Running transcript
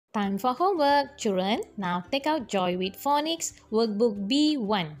Time for homework, children. Now take out Joy with Phonics workbook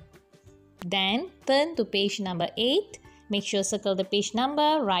B1. Then turn to page number 8. Make sure circle the page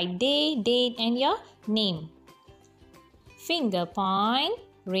number, write day, date and your name. Finger point,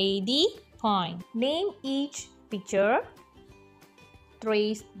 ready, point. Name each picture.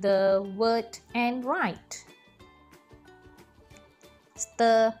 Trace the word and write.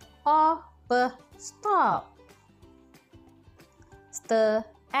 Stir or stop. Stir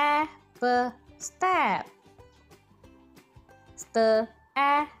step. Stir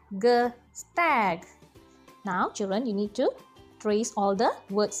stag. Now children, you need to trace all the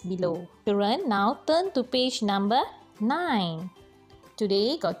words below. Children, now turn to page number 9.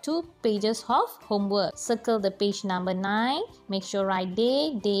 Today got 2 pages of homework. Circle the page number 9. Make sure write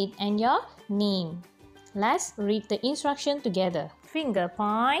day, date and your name. Let's read the instruction together. Finger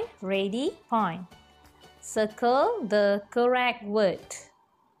point, ready, point. Circle the correct word.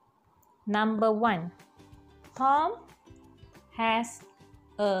 Number 1. Tom has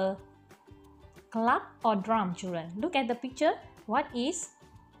a club or drum, children. Look at the picture. What is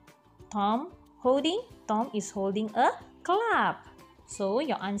Tom holding? Tom is holding a club. So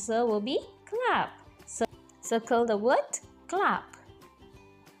your answer will be club. Circle the word club.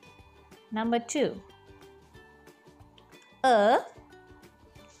 Number 2. A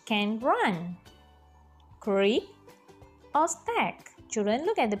can run, creep or stack. Children,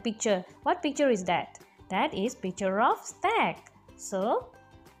 look at the picture. What picture is that? That is picture of stack. So,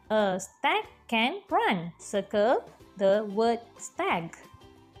 a stack can run. Circle the word stack.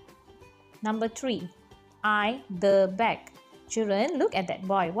 Number 3. The bag. Children, look at that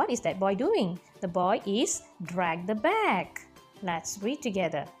boy. What is that boy doing? The boy is drag the bag. Let's read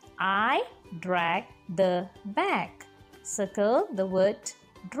together. I drag the bag. Circle the word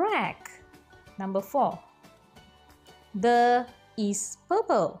drag. Number 4. The is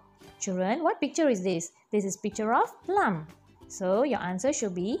purple. Children, what picture is this? This is picture of plum. So your answer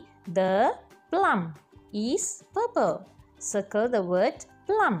should be the plum is purple. Circle the word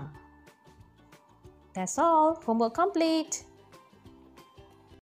plum. That's all. Homework complete.